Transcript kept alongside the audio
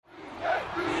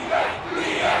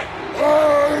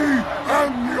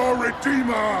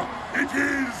It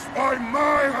is by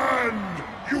my hand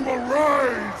you will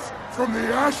rise from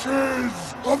the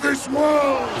ashes of this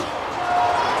world!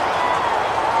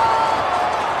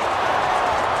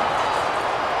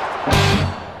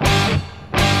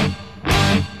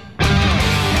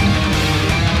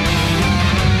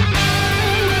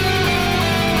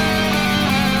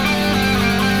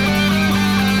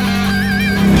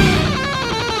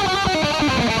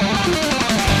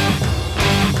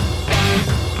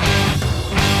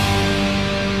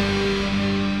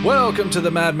 Welcome to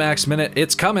the Mad Max Minute.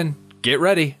 It's coming. Get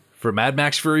ready for Mad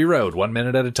Max Fury Road, 1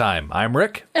 minute at a time. I'm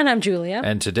Rick. And I'm Julia.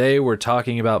 And today we're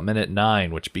talking about Minute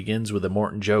 9, which begins with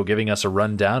Immortan Joe giving us a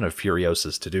rundown of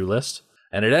Furiosa's to-do list.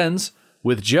 And it ends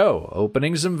with Joe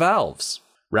opening some valves.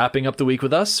 Wrapping up the week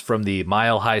with us from the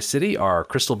Mile High City are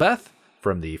Crystal Beth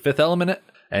from the Fifth Element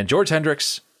and George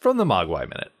Hendricks from the Mogwai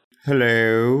Minute.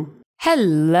 Hello.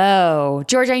 Hello.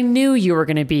 George, I knew you were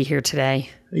going to be here today.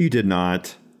 You did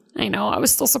not. I know, I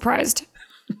was still surprised.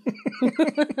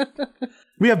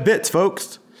 We have bits,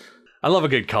 folks. I love a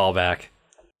good callback.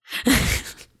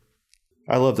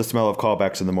 I love the smell of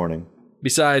callbacks in the morning.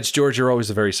 Besides, George, you're always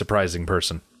a very surprising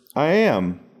person. I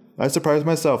am. I surprise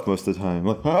myself most of the time.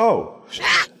 Like, oh,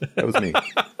 that was me.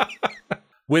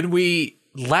 When we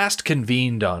last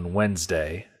convened on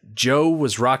Wednesday, Joe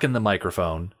was rocking the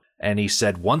microphone, and he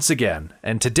said once again,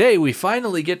 and today we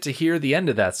finally get to hear the end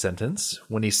of that sentence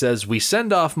when he says, "We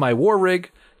send off my war rig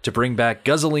to bring back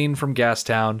gasoline from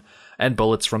Gastown and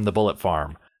bullets from the bullet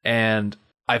farm." And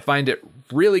I find it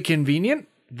really convenient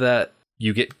that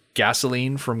you get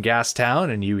gasoline from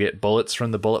Gastown and you get bullets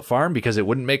from the bullet farm, because it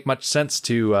wouldn't make much sense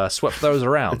to swap those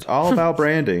around. It's all about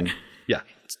branding. Yeah.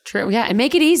 It's true, yeah, and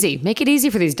make it easy. Make it easy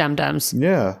for these dum-dums.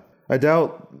 Yeah. I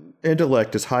doubt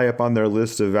intellect is high up on their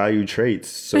list of value traits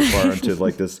so far into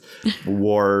like this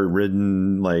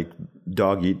war-ridden, like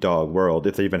dog-eat-dog world,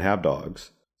 if they even have dogs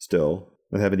still.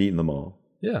 They haven't eaten them all.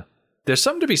 Yeah. There's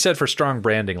something to be said for strong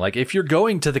branding. Like, if you're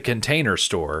going to the Container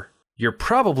Store, you're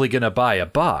probably going to buy a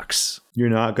box. You're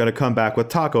not going to come back with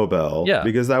Taco Bell. Yeah.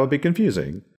 Because that would be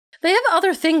confusing. They have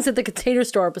other things at the Container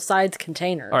Store besides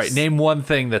containers. All right, name one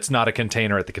thing that's not a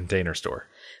container at the Container Store.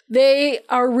 They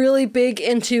are really big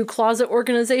into closet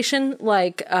organization,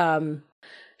 like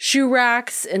shoe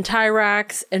racks and tie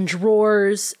racks and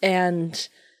drawers and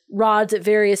rods at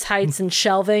various heights and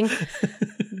shelving.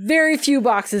 Very few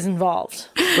boxes involved.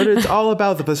 But it's all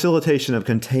about the facilitation of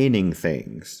containing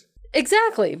things.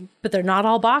 Exactly. But they're not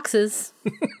all boxes.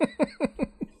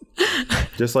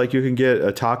 Just like you can get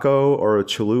a taco or a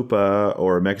chalupa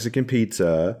or a Mexican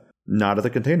pizza, not at the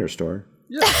Container Store.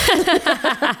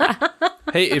 Yeah.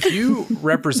 Hey, if you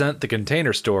represent the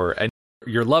Container Store and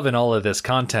you're loving all of this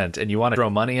content and you want to throw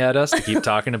money at us to keep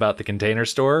talking about the Container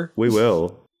Store, we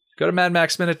will. Go to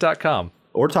madmaxminute.com.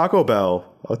 Or Taco Bell.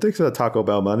 I'll take some Taco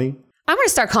Bell money. I'm going to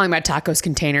start calling my tacos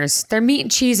containers. They're meat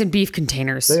and cheese and beef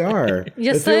containers. They are.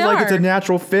 Yes, it they feels like are. it's a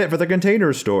natural fit for the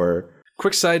Container Store.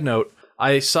 Quick side note.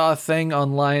 I saw a thing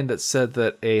online that said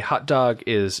that a hot dog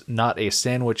is not a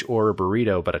sandwich or a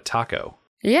burrito, but a taco.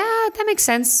 Yeah, that makes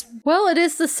sense. Well, it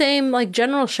is the same, like,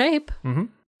 general shape. Mm-hmm.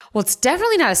 Well, it's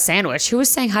definitely not a sandwich. Who was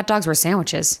saying hot dogs were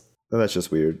sandwiches? Oh, that's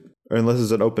just weird. Or unless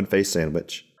it's an open-faced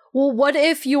sandwich. Well, what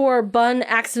if your bun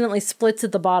accidentally splits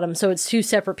at the bottom, so it's two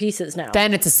separate pieces now?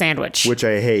 Then it's a sandwich. Which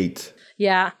I hate.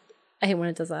 Yeah. I hate when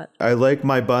it does that. I like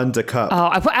my bun to cup.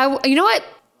 Oh, you know what?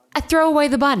 I throw away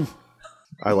the bun.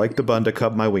 I like the bun to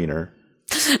cup my wiener.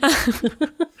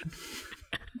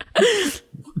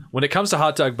 When it comes to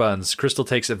hot dog buns, Crystal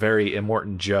takes a very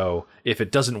Immortan Joe. If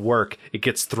it doesn't work, it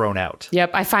gets thrown out.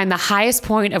 Yep, I find the highest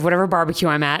point of whatever barbecue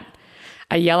I'm at.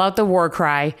 I yell out the war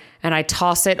cry, and I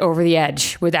toss it over the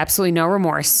edge with absolutely no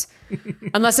remorse.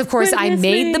 Unless, of course, I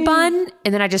made the bun,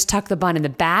 and then I just tuck the bun in the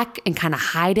back and kind of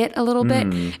hide it a little bit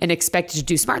and expect it to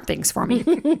do smart things for me.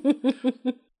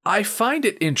 I find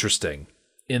it interesting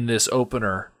in this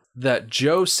opener that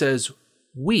Joe says,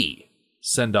 "We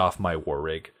send off my war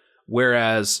rig,"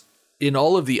 whereas in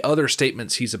all of the other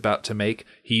statements he's about to make,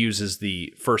 he uses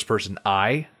the first person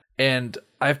I. And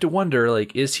I have to wonder,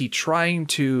 like, is he trying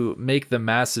to make the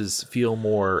masses feel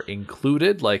more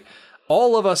included? Like,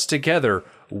 all of us together,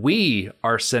 we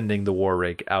are sending the war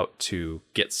rig out to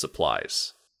get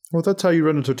supplies. Well, that's how you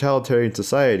run a totalitarian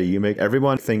society. You make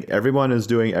everyone think everyone is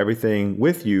doing everything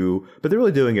with you, but they're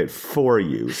really doing it for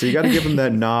you. So you got to give them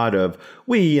that nod of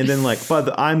we, and then like,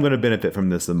 but I'm going to benefit from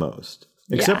this the most.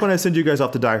 Except when I send you guys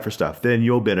off to die for stuff, then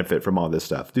you'll benefit from all this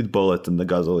stuff. Do the bullets and the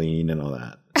gasoline and all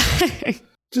that.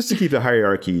 Just to keep the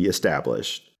hierarchy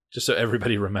established. Just so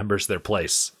everybody remembers their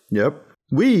place. Yep.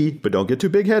 We, but don't get too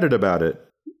big-headed about it.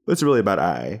 It's really about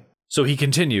I. So he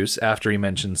continues, after he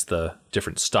mentions the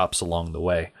different stops along the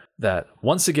way, that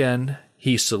once again,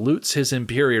 he salutes his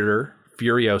imperator,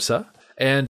 Furiosa.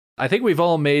 And I think we've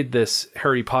all made this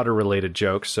Harry Potter related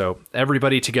joke, so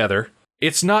everybody together.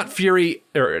 It's not Fury,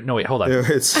 or no, wait, hold on.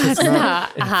 It's not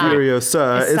Furiosa. It's not.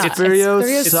 Furiosa. It's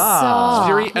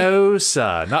Furiosa.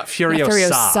 Furiosa, not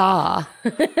Furiosa.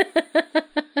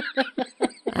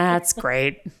 That's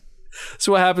great.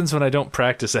 So what happens when I don't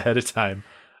practice ahead of time?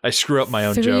 I screw up my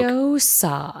own joke.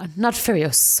 Furiosa, not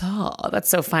Furiosa. That's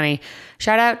so funny.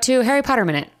 Shout out to Harry Potter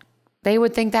Minute. They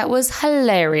would think that was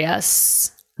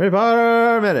hilarious. Harry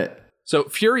Potter Minute. So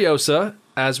Furiosa,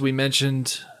 as we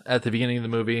mentioned at the beginning of the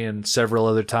movie and several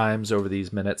other times over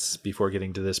these minutes before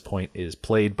getting to this point, is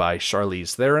played by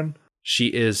Charlize Theron. She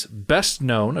is best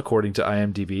known, according to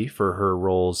IMDb, for her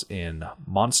roles in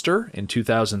Monster in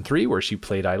 2003, where she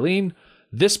played Eileen.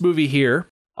 This movie here,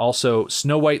 also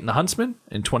Snow White and the Huntsman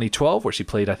in 2012, where she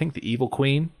played, I think, the Evil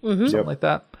Queen, something like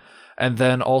that. And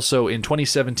then also in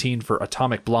 2017 for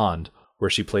Atomic Blonde, where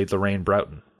she played Lorraine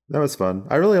Broughton. That was fun.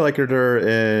 I really liked her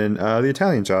in The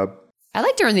Italian Job. I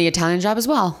liked her in The Italian Job as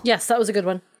well. Yes, that was a good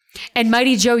one. And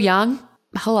Mighty Joe Young.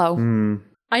 Hello.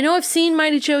 I know I've seen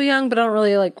Mighty Joe Young, but I don't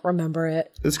really remember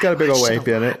it. It's got a big old ape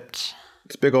in it.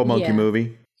 It's a big old monkey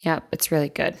movie. Yep, it's really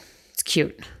good. It's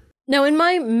cute. Now, in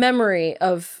my memory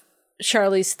of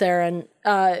Charlize Theron,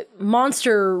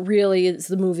 Monster really is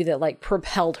the movie that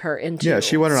propelled her into Yeah,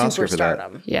 she won an Oscar for that.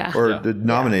 superstardom. Yeah. Or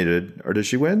nominated. Or did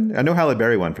she win? I know Halle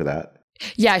Berry won for that.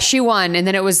 Yeah, she won. And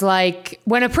then it was like,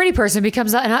 when a pretty person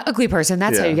becomes an ugly person,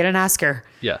 that's how Yeah. you get an Oscar.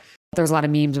 Yeah. There's a lot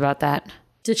of memes about that.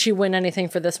 Did she win anything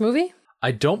for this movie?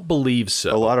 I don't believe A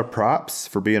so. lot of props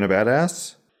for being a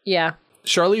badass. Yeah.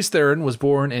 Charlize Theron was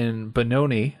born in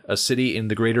Benoni, a city in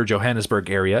the greater Johannesburg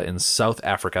area in South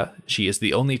Africa. She is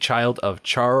the only child of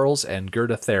Charles and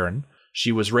Gerda Theron.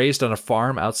 She was raised on a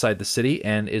farm outside the city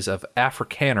and is of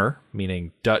Afrikaner,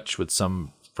 meaning Dutch with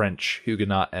some French,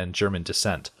 Huguenot, and German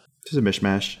descent. Just a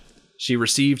mishmash. She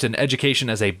received an education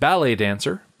as a ballet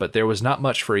dancer, but there was not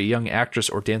much for a young actress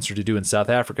or dancer to do in South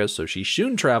Africa, so she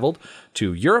soon traveled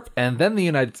to Europe and then the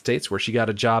United States, where she got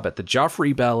a job at the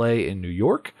Joffrey Ballet in New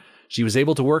York. She was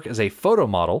able to work as a photo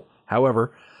model.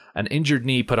 However, an injured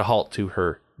knee put a halt to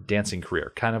her dancing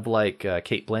career, kind of like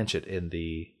Cate Blanchett in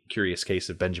The Curious Case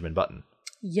of Benjamin Button.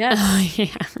 Yes.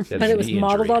 Yeah. But it was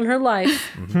modeled on her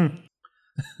life.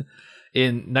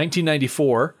 In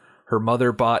 1994, her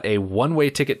mother bought a one-way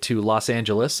ticket to Los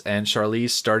Angeles, and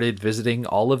Charlize started visiting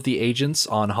all of the agents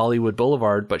on Hollywood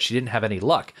Boulevard, but she didn't have any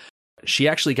luck. She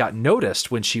actually got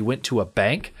noticed when she went to a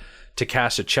bank to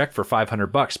cash a check for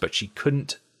 $500, but she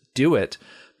couldn't do it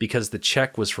because the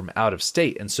check was from out of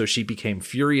state. And so she became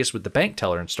furious with the bank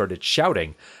teller and started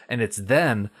shouting. And it's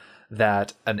then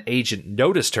that an agent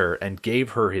noticed her and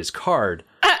gave her his card.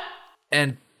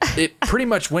 And it pretty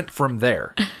much went from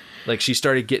there. Like, she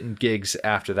started getting gigs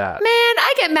after that. Man,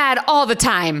 I get mad all the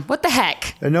time. What the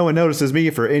heck? And no one notices me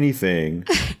for anything.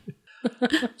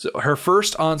 So her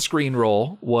first on-screen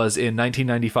role was in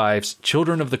 1995's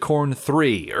Children of the Corn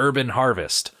 3, Urban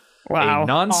Harvest. Wow. A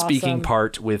non-speaking Awesome.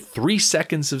 part with 3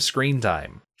 seconds of screen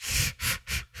time.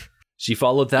 She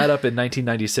followed that up in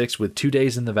 1996 with 2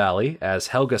 Days in the Valley as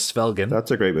Helga Svelgen.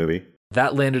 That's a great movie.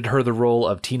 That landed her the role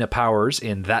of Tina Powers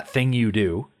in That Thing You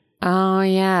Do, Oh,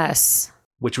 yes.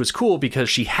 which was cool because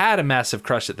she had a massive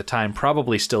crush at the time,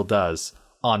 probably still does,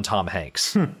 on Tom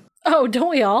Hanks. Oh, don't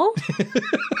we all?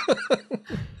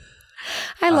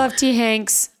 I love T.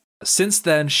 Hanks. Since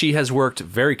then, she has worked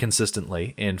very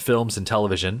consistently in films and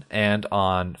television, and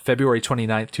on February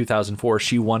 29th, 2004,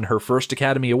 she won her first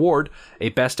Academy Award, a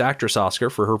Best Actress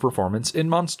Oscar, for her performance in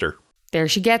Monster. There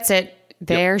she gets it.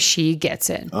 There she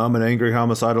gets it. I'm an angry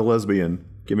homicidal lesbian.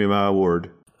 Give me my award.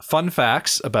 Fun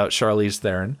facts about Charlize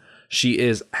Theron. She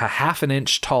is a half an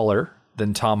inch taller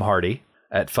than Tom Hardy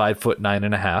at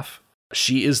 5'9.5".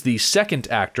 She is the second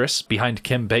actress behind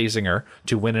Kim Basinger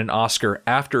to win an Oscar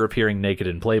after appearing naked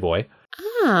in Playboy.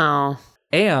 Oh.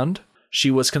 And she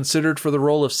was considered for the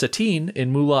role of Satine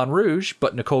in Moulin Rouge,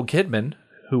 but Nicole Kidman,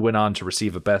 who went on to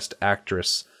receive a Best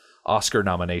Actress Oscar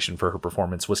nomination for her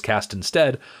performance, was cast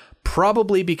instead,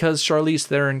 probably because Charlize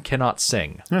Theron cannot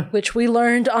sing. Which we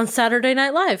learned on Saturday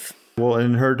Night Live. Well,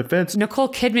 in her defense, Nicole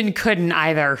Kidman couldn't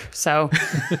either, so.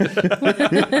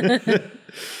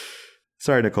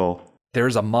 sorry, Nicole.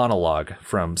 There's a monologue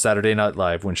from Saturday Night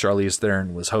Live when Charlize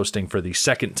Theron was hosting for the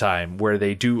second time where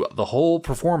they do the whole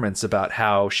performance about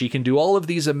how she can do all of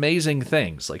these amazing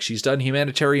things. Like, she's done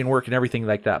humanitarian work and everything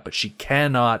like that, but she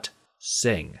cannot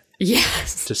sing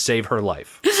Yes. to save her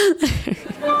life.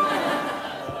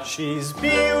 She's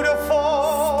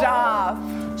beautiful. Stop.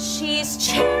 She's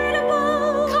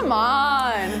charitable. Come on.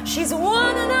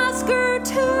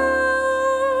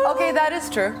 That is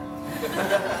true.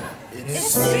 It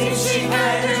seems she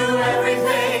can do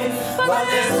everything, but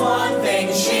there's one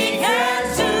thing she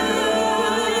can't do.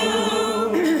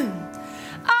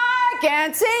 I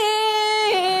can't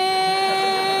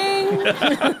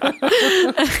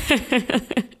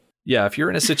sing. Yeah, if you're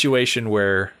in a situation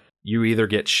where you either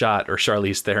get shot or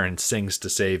Charlize Theron sings to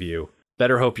save you,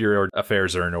 better hope your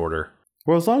affairs are in order.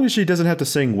 Well, as long as she doesn't have to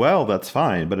sing well, that's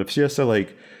fine. But if she has to,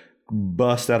 like,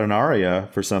 bust out an aria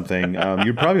for something,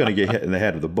 you're probably going to get hit in the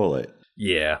head with a bullet.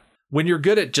 Yeah. When you're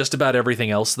good at just about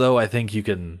everything else, though, I think you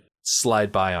can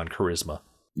slide by on charisma.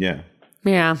 Yeah.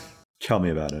 Yeah. Tell me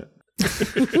about it.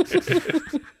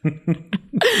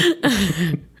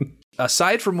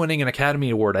 Aside from winning an Academy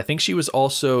Award, I think she was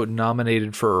also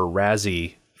nominated for a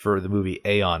Razzie for the movie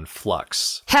Aeon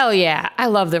Flux. Hell yeah. I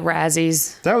love the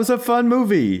Razzies. That was a fun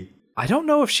movie. I don't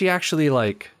know if she actually,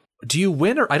 like... Do you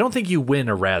win or... I don't think you win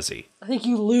a Razzie. I think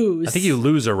you lose. I think you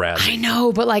lose a Razzie. I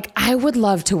know, but like, I would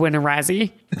love to win a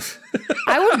Razzie.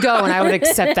 I would go and I would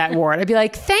accept that award. I'd be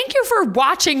like, thank you for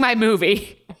watching my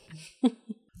movie.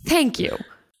 Thank you.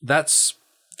 That's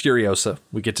Furiosa.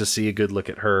 We get to see a good look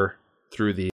at her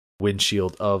through the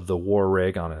windshield of the war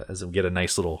rig as we get a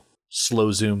nice little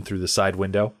slow zoom through the side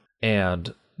window.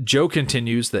 And Joe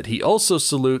continues that he also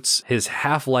salutes his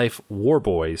Half-Life war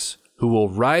boys who will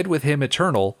ride with him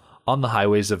eternal on the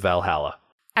highways of Valhalla.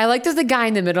 I like that the guy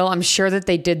in the middle, I'm sure that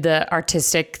they did the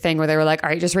artistic thing where they were like, all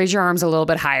right, just raise your arms a little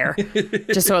bit higher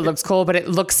just so it looks cool. But it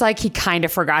looks like he kind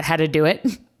of forgot how to do it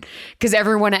because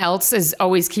everyone else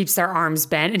always keeps their arms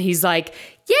bent. And he's like,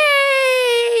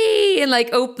 yay! And like,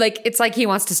 it's like he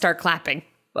wants to start clapping.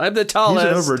 I'm the tallest.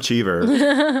 He's an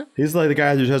overachiever. He's like the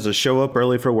guy who just has to show up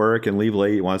early for work and leave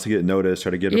late, wants to get noticed, try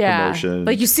to get a promotion.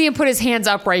 Like you see him put his hands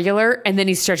up regular and then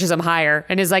he stretches them higher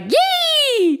and is like,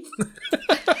 yay!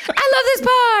 I love this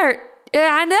part.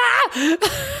 And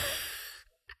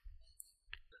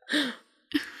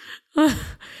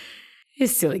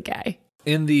he's a silly guy.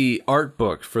 In the art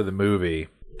book for the movie,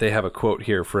 they have a quote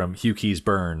here from Hugh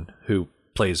Keys-Byrne, who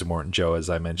plays Immortan Joe, as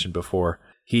I mentioned before.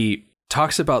 He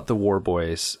talks about the war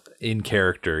boys in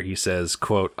character. He says,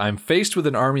 quote, "I'm faced with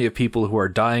an army of people who are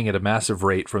dying at a massive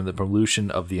rate from the pollution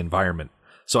of the environment.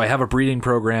 So I have a breeding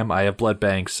program, I have blood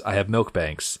banks, I have milk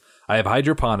banks, I have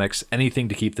hydroponics, anything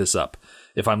to keep this up.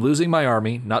 If I'm losing my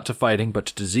army, not to fighting, but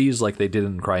to disease like they did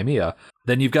in Crimea,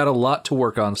 then you've got a lot to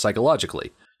work on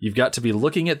psychologically. You've got to be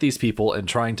looking at these people and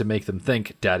trying to make them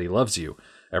think Daddy loves you.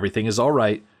 Everything is all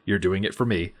right. You're doing it for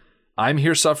me. I'm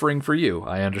here suffering for you.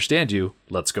 I understand you.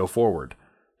 Let's go forward.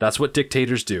 That's what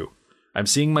dictators do. I'm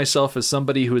seeing myself as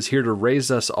somebody who is here to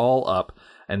raise us all up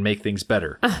and make things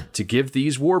better. To give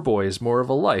these war boys more of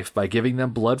a life by giving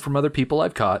them blood from other people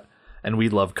I've caught. And we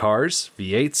love cars,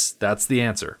 V8s, that's the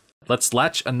answer. Let's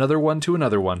latch another one to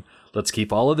another one. Let's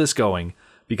keep all of this going,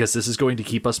 because this is going to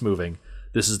keep us moving.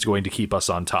 This is going to keep us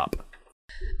on top."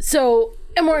 So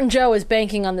Immortan Joe is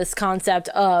banking on this concept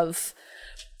of,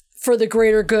 for the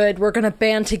greater good, we're going to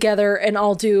band together and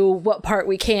all do what part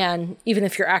we can, even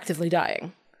if you're actively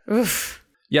dying. Oof.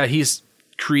 Yeah, he's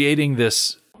creating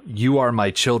this "you are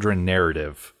my children"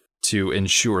 narrative to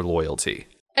ensure loyalty.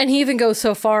 And he even goes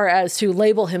so far as to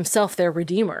label himself their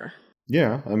redeemer.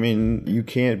 Yeah, I mean, you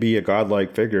can't be a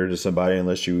godlike figure to somebody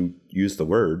unless you use the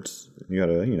words. You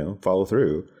gotta, follow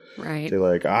through. Right. Say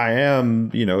like, I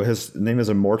am, his name is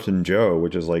Immortan Joe,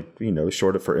 which is like,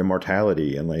 short for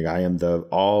immortality. And like, I am the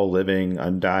all living,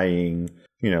 undying,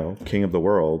 king of the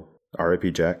world.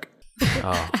 R.I.P. Jack.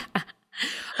 Oh.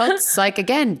 Well, it's like,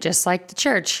 again, just like the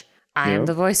church. I am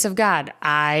the voice of God.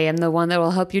 I am the one that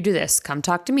will help you do this. Come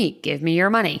talk to me. Give me your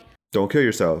money. Don't kill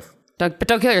yourself. But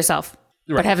don't kill yourself.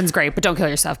 Right. But heaven's great, but don't kill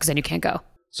yourself because then you can't go.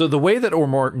 So the way that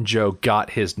Immortan Joe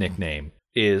got his nickname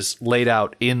is laid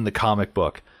out in the comic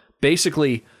book.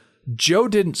 Basically, Joe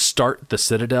didn't start the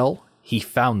Citadel. He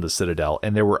found the Citadel,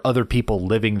 and there were other people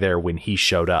living there when he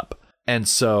showed up. And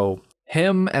so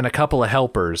him and a couple of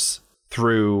helpers,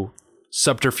 through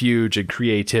subterfuge and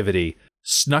creativity,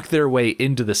 snuck their way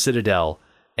into the Citadel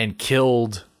and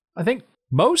killed, I think,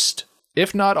 most,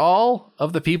 if not all,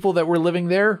 of the people that were living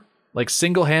there, like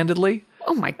single-handedly.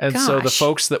 Oh my gosh. And so the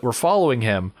folks that were following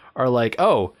him are like,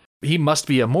 oh, he must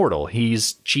be immortal.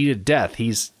 He's cheated death.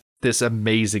 He's this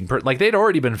amazing person. Like, they'd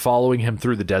already been following him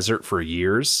through the desert for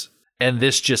years, and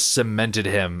this just cemented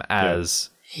him as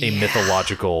a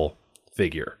mythological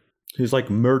figure. He's like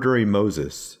murdery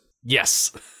Moses.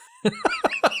 Yes.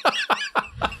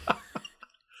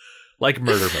 Like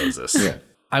Murder Moses. Yeah.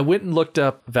 I went and looked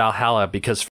up Valhalla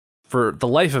because for the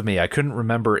life of me, I couldn't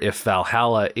remember if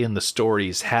Valhalla in the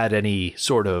stories had any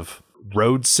sort of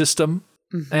road system,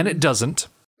 and it doesn't.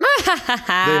 They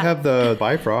have the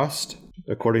Bifrost.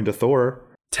 According to Thor.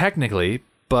 Technically,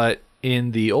 but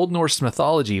in the Old Norse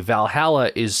mythology,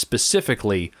 Valhalla is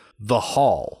specifically the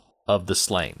Hall of the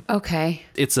Slain. Okay.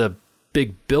 It's a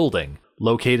big building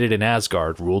located in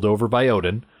Asgard, ruled over by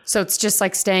Odin. So it's just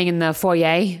like staying in the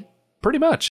foyer? Pretty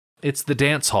much. It's the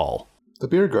dance hall, The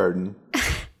beer garden.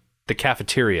 the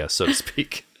cafeteria, so to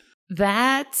speak.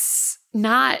 That's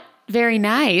not very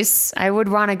nice. I would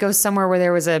want to go somewhere where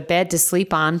there was a bed to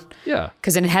sleep on. Yeah.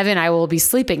 Because in heaven, I will be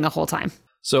sleeping the whole time.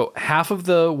 So half of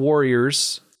the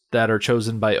warriors that are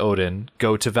chosen by Odin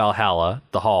go to Valhalla,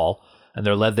 the hall, and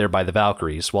they're led there by the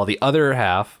Valkyries, while the other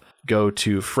half go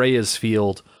to Freya's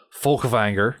field,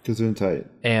 Folkvanger. Gesundheit.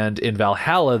 And in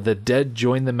Valhalla, the dead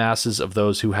join the masses of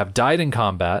those who have died in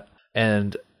combat,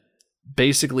 and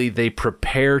basically they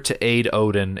prepare to aid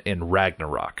Odin in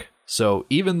Ragnarok. So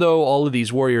even though all of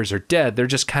these warriors are dead, they're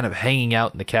just kind of hanging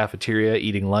out in the cafeteria,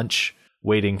 eating lunch,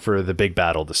 waiting for the big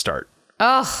battle to start.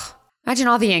 Ugh. Imagine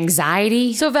all the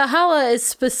anxiety. So Valhalla is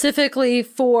specifically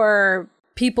for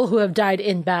people who have died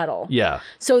in battle. Yeah.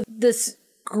 So this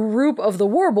group of the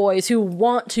war boys who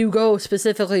want to go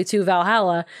specifically to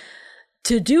Valhalla,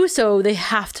 to do so, they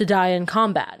have to die in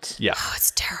combat. Yeah. Oh,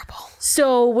 it's terrible.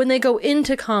 So when they go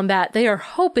into combat, they are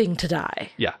hoping to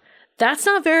die. Yeah. That's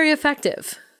not very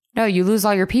effective. No, you lose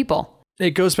all your people.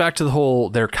 It goes back to the whole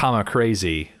they're kama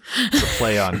crazy, the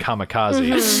play on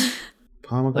kamikaze.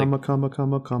 Kama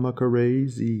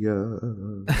crazy.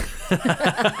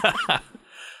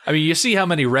 I mean, you see how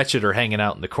many wretched are hanging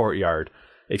out in the courtyard.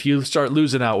 If you start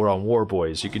losing out on war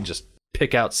boys, you can just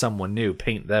pick out someone new,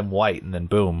 paint them white, and then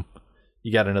boom,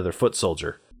 you got another foot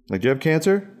soldier. Like, do you have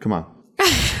cancer? Come on.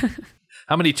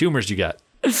 How many tumors you got?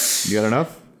 You got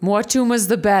enough? More tumors,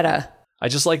 the better. I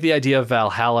just like the idea of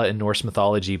Valhalla in Norse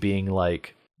mythology being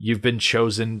like, you've been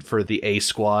chosen for the A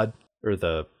squad, or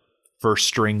the first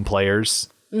string players.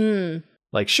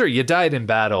 Like, sure, you died in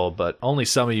battle, but only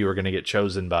some of you are going to get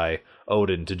chosen by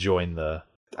Odin to join the,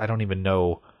 I don't even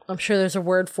know. I'm sure there's a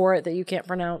word for it that you can't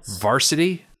pronounce.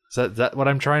 Varsity? Is that what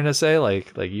I'm trying to say?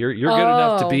 Like you're good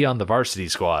enough to be on the varsity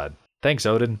squad. Thanks,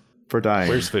 Odin. For dying.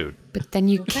 Where's food? But then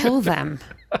you kill them.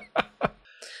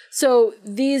 So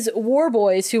these war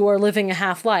boys who are living a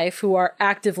half-life, who are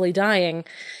actively dying,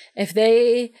 if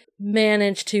they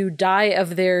manage to die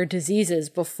of their diseases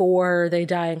before they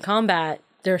die in combat,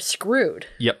 they're screwed.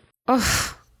 Yep.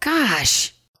 Oh,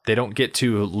 gosh. They don't get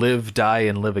to live, die,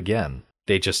 and live again.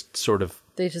 They just sort of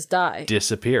They just die.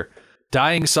 disappear.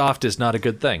 Dying soft is not a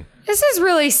good thing. This is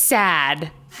really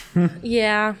sad.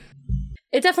 Yeah.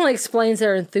 It definitely explains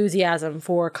their enthusiasm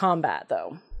for combat,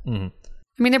 though. I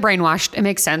mean, they're brainwashed. It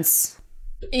makes sense.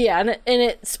 Yeah, and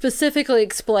it specifically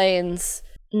explains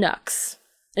Nux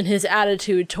and his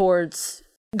attitude towards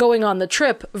going on the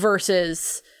trip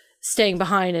versus staying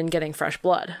behind and getting fresh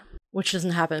blood, which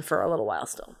doesn't happen for a little while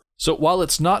still. So while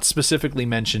it's not specifically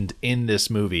mentioned in this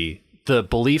movie, the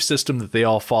belief system that they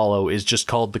all follow is just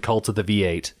called the Cult of the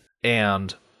V8.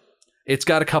 And it's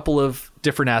got a couple of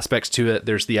different aspects to it.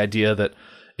 There's the idea that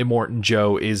Immortan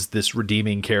Joe is this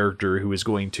redeeming character who is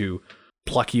going to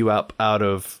pluck you up out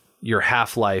of your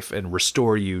half-life and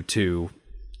restore you to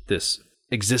this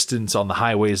existence on the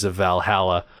highways of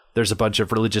Valhalla. There's a bunch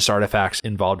of religious artifacts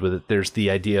involved with it. There's the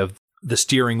idea of the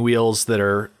steering wheels that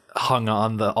are hung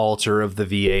on the altar of the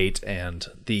V8 and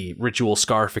the ritual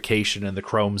scarification and the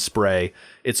chrome spray.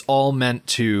 It's all meant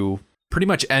to pretty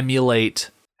much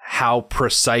emulate how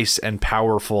precise and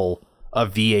powerful a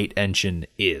V8 engine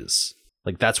is.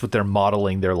 Like, that's what they're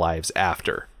modeling their lives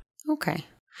after. Okay.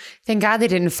 Thank God they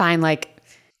didn't find like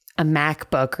a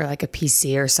MacBook or like a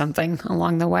PC or something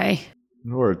along the way.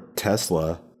 Or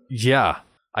Tesla. Yeah.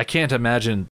 I can't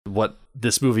imagine what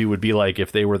this movie would be like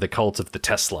if they were the cult of the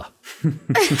Tesla.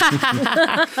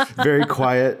 Very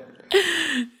quiet.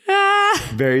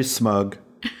 Very smug.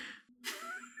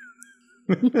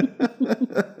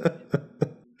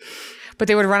 But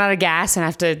they would run out of gas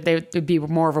and it would be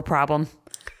more of a problem.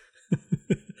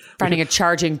 Finding a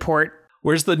charging port.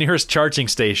 Where's the nearest charging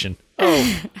station?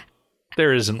 Oh,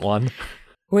 there isn't one.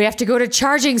 We have to go to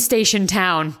charging station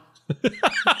town.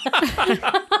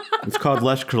 It's called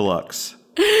Leshkralux.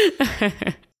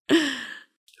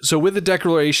 So with the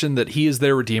declaration that he is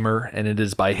their redeemer, and it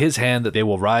is by his hand that they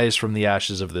will rise from the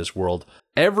ashes of this world,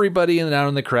 everybody down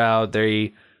in the crowd,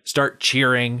 they start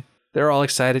cheering. They're all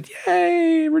excited.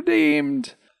 Yay,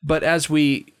 redeemed. But as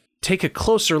we take a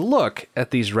closer look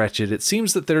at these wretched, it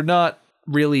seems that they're not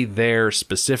really there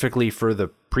specifically for the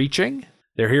preaching.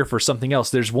 They're here for something else.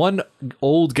 There's one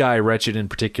old guy, wretched in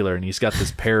particular, and he's got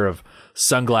this pair of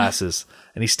sunglasses,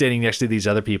 and he's standing next to these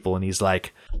other people, and he's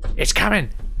like, "It's coming.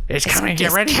 It's coming.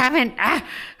 Get ready." Coming. Ah.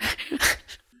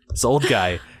 This old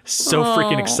guy, so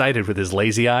freaking excited with his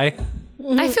lazy eye.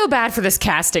 I feel bad for this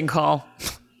casting call.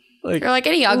 You're like,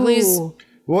 any uglies? Ooh.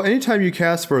 Well, anytime you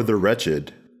cast for the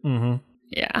wretched.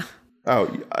 Yeah.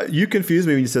 Oh, you confused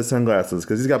me when you said sunglasses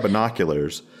because he's got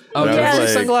binoculars. Oh, And I did was I say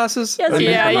like, sunglasses? Yes,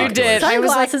 Yeah, you did. I was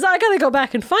like, Sunglasses. I gotta go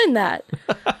back and find that.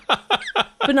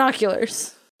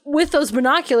 Binoculars. With those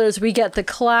binoculars, we get the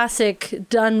classic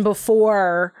done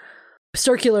before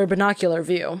circular binocular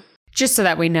view. just so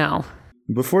that we know.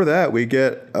 Before that, we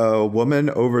get a woman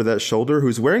over that shoulder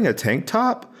who's wearing a tank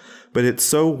top, but it's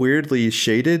so weirdly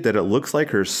shaded that it looks like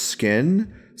her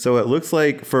skin. So it looks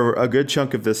like for a good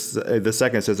chunk of this, the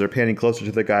seconds as they're panning closer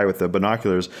to the guy with the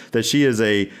binoculars, that she is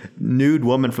a nude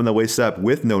woman from the waist up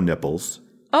with no nipples.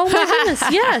 Oh my goodness,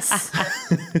 yes.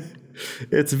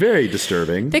 It's very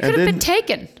disturbing. They could have been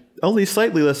taken. Only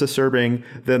slightly less disturbing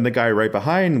than the guy right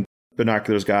behind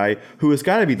binoculars guy, who has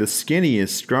got to be the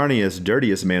skinniest, scrawniest,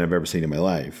 dirtiest man I've ever seen in my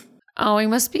life. Oh, he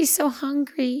must be so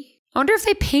hungry. I wonder if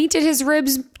they painted his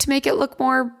ribs to make it look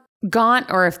more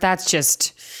gaunt or if that's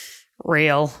just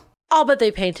real. I'll bet they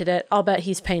painted it. I'll bet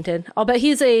he's painted. I'll bet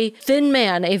he's a thin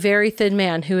man, a very thin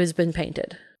man who has been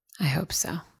painted. I hope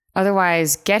so.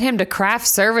 Otherwise, get him to craft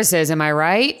services, am I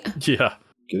right? Yeah.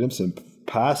 Get him some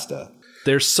pasta.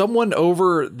 There's someone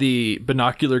over the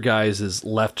binocular guy's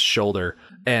left shoulder,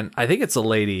 and I think it's a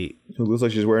lady. Who looks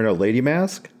like she's wearing a lady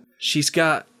mask? She's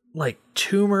got like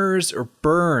tumors or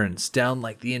burns down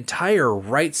like the entire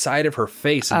right side of her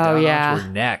face and down onto her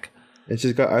neck. And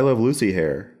she's got I Love Lucy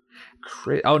hair.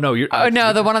 Oh no, you're Oh,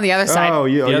 no, the one on the other side. Oh,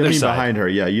 you The other mean side. behind her.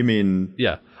 Yeah, you mean...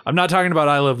 yeah. I'm not talking about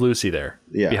I Love Lucy there.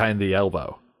 Yeah. Behind the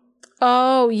elbow.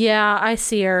 Oh, yeah, I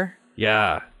see her.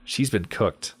 Yeah. She's been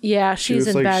cooked. Yeah, She she's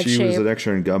looks in like bad she was shape. an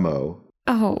extra in Gummo.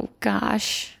 Oh,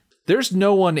 gosh. There's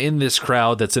no one in this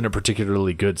crowd that's in a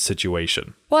particularly good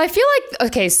situation. Well, I feel like,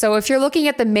 okay, so if you're looking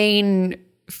at the main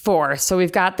four, so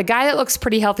we've got the guy that looks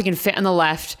pretty healthy and fit on the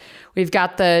left. We've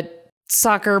got the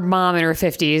soccer mom in her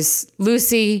 50s,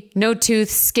 Lucy, no tooth,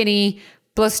 skinny,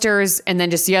 blisters, and then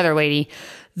just the other lady.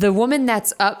 The woman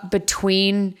that's up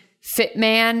between Fit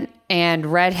Man and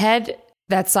Redhead,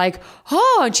 that's like,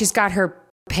 oh, and she's got her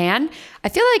pan. I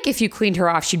feel like if you cleaned her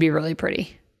off, she'd be really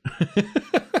pretty.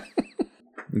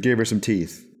 Gave her some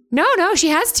teeth. No, she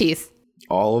has teeth.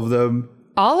 All of them?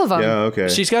 All of them. Yeah, okay.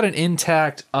 She's got an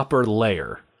intact upper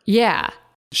layer. Yeah.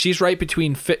 She's right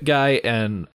between Fit Guy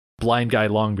and Blind Guy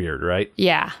Longbeard, right?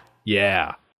 Yeah.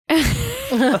 Yeah.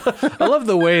 I love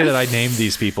the way that I name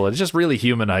these people. It just really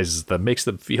humanizes them, makes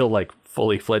them feel like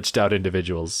fully fledged out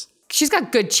individuals. She's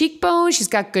got good cheekbones. She's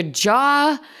got good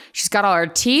jaw. She's got all her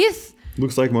teeth.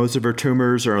 Looks like most of her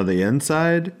tumors are on the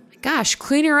inside. Gosh,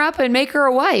 clean her up and make her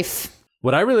a wife.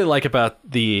 What I really like about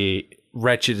the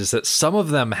Wretched is that some of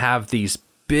them have these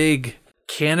big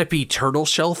canopy turtle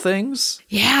shell things.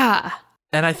 Yeah.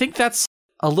 And I think that's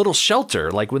a little shelter.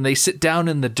 Like when they sit down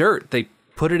in the dirt, they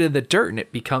put it in the dirt and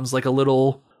it becomes like a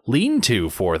little lean-to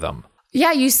for them.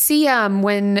 Yeah, you see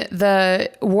when the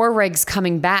war rig's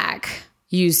coming back,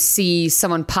 you see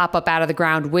someone pop up out of the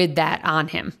ground with that on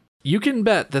him. You can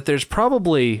bet that there's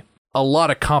probably a lot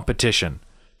of competition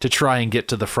to try and get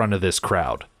to the front of this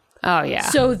crowd. Oh, yeah.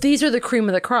 So these are the cream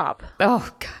of the crop. Oh,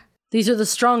 God. These are the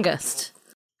strongest.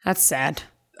 That's sad.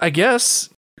 I guess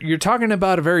you're talking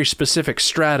about a very specific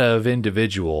strata of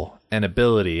individual and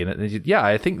ability. And yeah,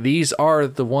 I think these are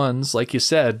the ones, like you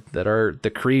said, that are the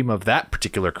cream of that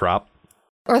particular crop.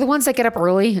 Or the ones that get up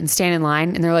early and stand in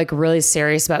line and they're like really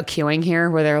serious about queuing here,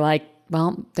 where they're like,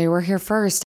 well, they were here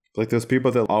first. Like those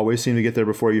people that always seem to get there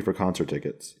before you for concert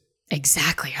tickets.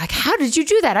 Exactly. Like, how did you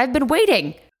do that? I've been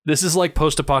waiting. This is like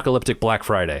post-apocalyptic Black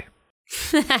Friday.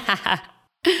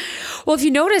 Well, if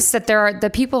you notice that there are the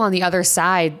people on the other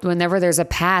side, whenever there's a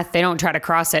path, they don't try to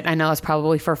cross it. I know it's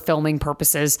probably for filming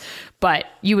purposes, but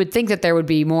you would think that there would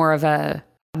be more of a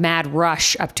mad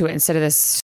rush up to it instead of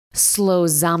this slow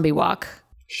zombie walk.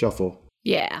 Shuffle.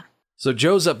 Yeah. So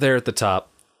Joe's up there at the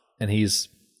top, and he's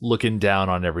looking down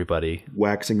on everybody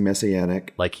Waxing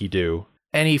messianic. like he do.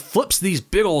 And he flips these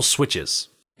big old switches.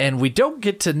 And we don't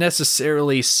get to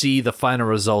necessarily see the final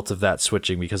result of that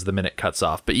switching because the minute cuts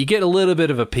off. But you get a little bit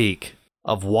of a peek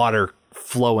of water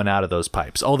flowing out of those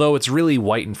pipes. Although it's really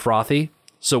white and frothy.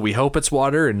 So we hope it's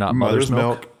water and not mother's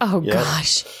milk. Oh, Yep.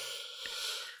 gosh.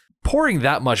 Pouring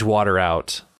that much water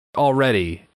out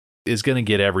already is going to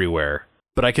get everywhere.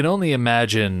 But I can only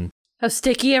imagine, How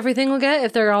sticky everything will get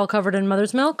if they're all covered in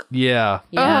mother's milk. yeah.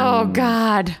 Oh,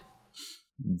 God.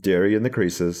 Dairy in the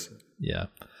creases. Yeah.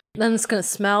 Then it's going to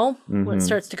smell when it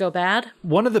starts to go bad.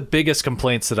 One of the biggest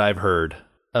complaints that I've heard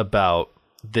about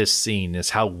this scene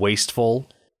is how wasteful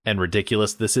and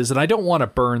ridiculous this is. And I don't want to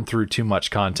burn through too much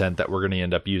content that we're going to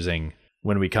end up using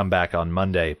when we come back on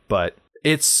Monday. But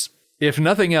it's, if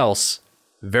nothing else,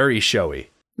 very showy.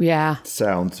 Yeah.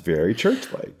 Sounds very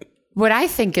church-like. What I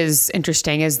think is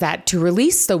interesting is that to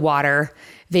release the water,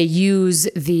 they use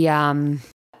the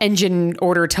engine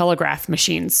order telegraph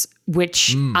machines,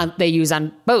 which they use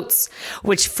on boats,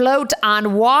 which float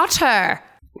on water.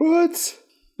 What?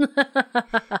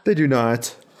 They do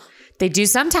not. They do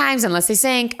sometimes, unless they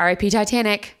sink. R.I.P.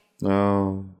 Titanic.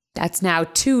 Oh. That's now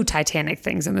 2 Titanic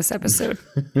things in this episode.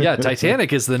 Yeah,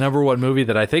 Titanic is the number one movie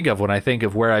that I think of when I think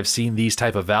of where I've seen these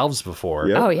type of valves before.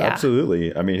 Yep, Oh, yeah.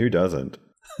 Absolutely. I mean, who doesn't?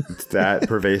 It's that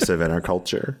pervasive in our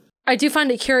culture. I do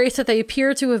find it curious that they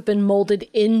appear to have been molded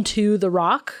into the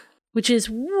rock, which is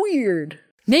weird.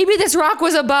 Maybe this rock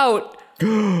was a boat.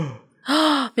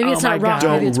 Maybe it's my not rock. God.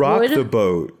 Maybe Don't it's rock wood. the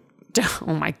boat.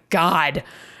 Oh my God.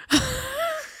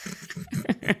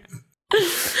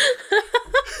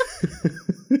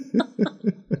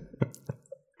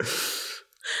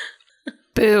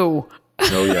 Boo.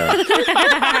 Oh, yeah.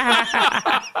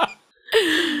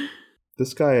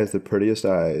 This guy has the prettiest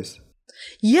eyes.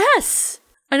 Yes,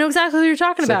 I know exactly what you're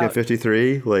talking Second about.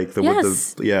 53, like the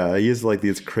Yes. yeah, he has like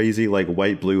these crazy like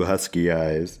white blue husky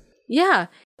eyes. Yeah,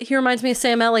 he reminds me of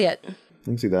Sam Elliott You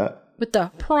can see that. with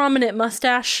the prominent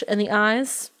mustache and the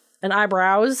eyes and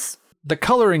eyebrows. The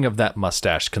coloring of that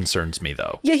mustache concerns me,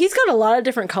 though. Yeah, he's got a lot of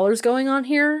different colors going on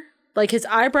here. Like his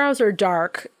eyebrows are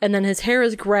dark, and then his hair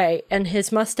is gray, and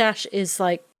his mustache is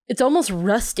like, it's almost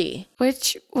rusty.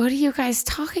 What are you guys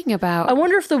talking about? I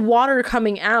wonder if the water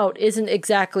coming out isn't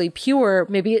exactly pure.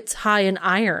 Maybe it's high in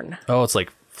iron. Oh, it's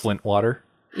like Flint water?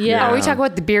 Yeah. Are we talking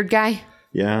about the beard guy?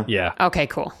 Yeah. Yeah. Okay,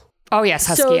 cool. Oh, yes,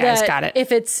 husky So eyes. that Got it. if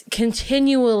it's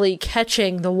continually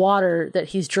catching the water that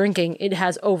he's drinking, it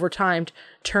has over time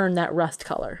turned that rust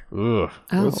color. Ugh.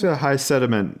 Oh. It's a high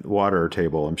sediment water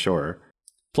table, I'm sure.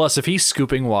 Plus, if he's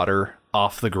scooping water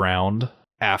off the ground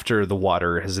after the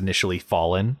water has initially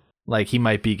fallen, like he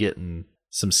might be getting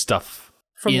some stuff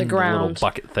From the in the little ground.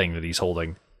 bucket thing that he's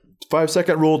holding.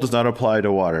 5-second rule does not apply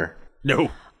to water.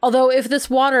 No. Although if this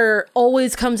water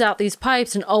always comes out these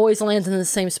pipes and always lands in the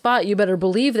same spot, you better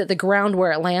believe that the ground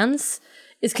where it lands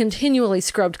is continually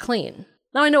scrubbed clean.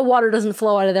 Now I know water doesn't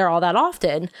flow out of there all that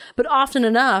often, but often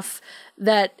enough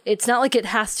that it's not like it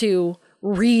has to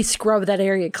re-scrub that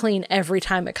area clean every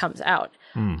time it comes out.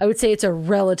 I would say it's a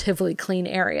relatively clean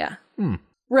area.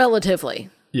 Relatively.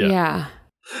 Yeah.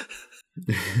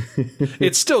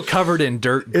 It's still covered in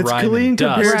dirt, It's grime, clean and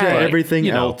dust. compared to Right. everything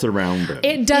you know. else around it.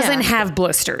 It doesn't Yeah. have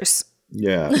blisters.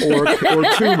 Yeah. Or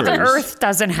tumors. The earth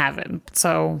doesn't have it.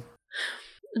 So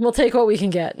We'll take what we can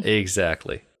get.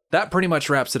 Exactly. That pretty much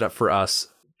wraps it up for us.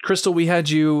 Crystal, we had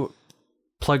you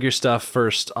plug your stuff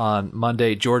first on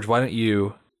Monday. George, why don't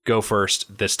you go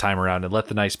first this time around and let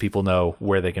the nice people know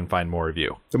where they can find more of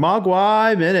you? The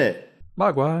Mogwai Minute.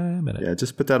 Mogwai Minute. Yeah,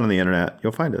 just put that on the internet.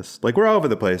 You'll find us. Like, we're all over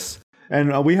the place.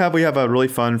 And we have a really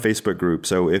fun Facebook group.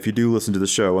 So if you do listen to the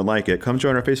show and like it, come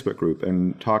join our Facebook group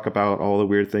and talk about all the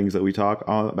weird things that we talk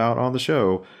about on the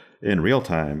show in real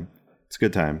time. It's a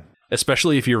good time.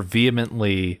 Especially if you're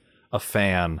vehemently a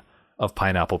fan of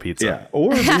pineapple pizza. Yeah.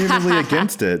 Or vehemently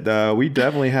against it. We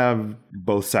definitely have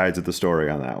both sides of the story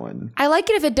on that one. I like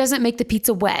it if it doesn't make the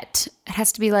pizza wet. It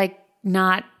has to be like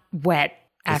not wet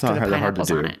after not the hard to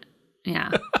pineapple's on do. it.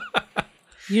 Yeah.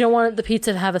 You don't want the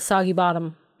pizza to have a soggy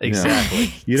bottom.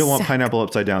 Exactly. You don't want pineapple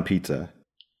upside down pizza.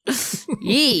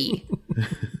 Yee.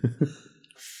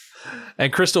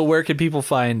 And Crystal, where can people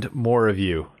find more of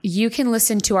you? You can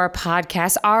listen to our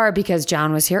podcast, because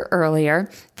John was here earlier,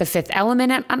 The Fifth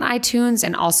Element on iTunes,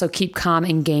 and also Keep Calm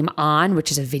and Game On, which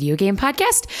is a video game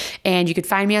podcast. And you can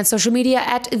find me on social media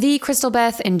at The Crystal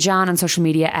Beth and John on social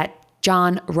media at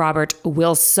John Robert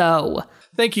Wilso.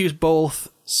 Thank you both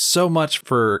so much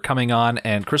for coming on.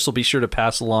 And Crystal, be sure to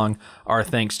pass along our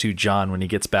thanks to John when he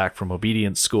gets back from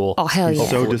obedience school. Oh, hell yeah.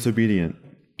 So disobedient.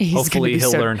 He's Hopefully gonna be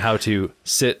he'll so- learn how to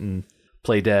sit and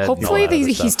play dead. and all Hopefully that other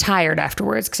he's stuff. tired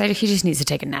afterwards because he just needs to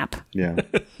take a nap. Yeah.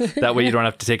 That way you don't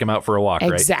have to take him out for a walk,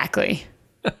 right? Exactly.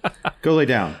 Go lay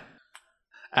down.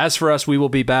 As for us, we will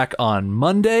be back on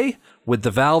Monday with the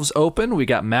valves open. We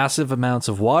got massive amounts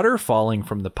of water falling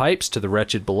from the pipes to the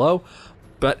wretched below.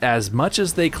 But as much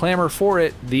as they clamor for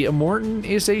it, the Immortan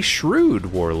is a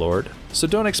shrewd warlord, so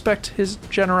don't expect his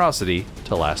generosity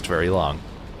to last very long.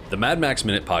 The Mad Max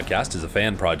Minute podcast is a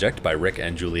fan project by Rick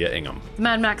and Julia Ingham. The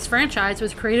Mad Max franchise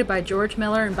was created by George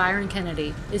Miller and Byron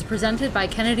Kennedy, is presented by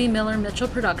Kennedy Miller Mitchell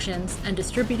Productions, and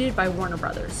distributed by Warner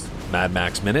Brothers. Mad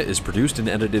Max Minute is produced and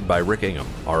edited by Rick Ingham.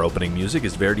 Our opening music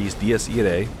is Verdi's Dies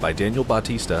Irae by Daniel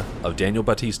Bautista of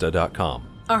danielbautista.com.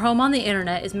 Our home on the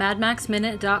internet is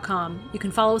madmaxminute.com. You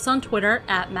can follow us on Twitter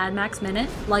at madmaxminute,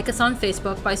 like us on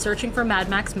Facebook by searching for Mad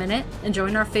Max Minute, and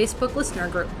join our Facebook listener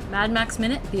group, Mad Max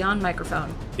Minute Beyond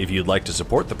Microphone. If you'd like to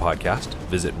support the podcast,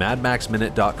 visit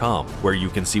madmaxminute.com, where you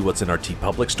can see what's in our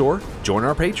TeePublic store, join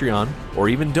our Patreon, or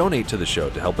even donate to the show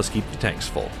to help us keep the tanks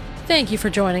full. Thank you for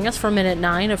joining us for Minute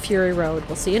 9 of Fury Road.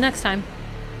 We'll see you next time.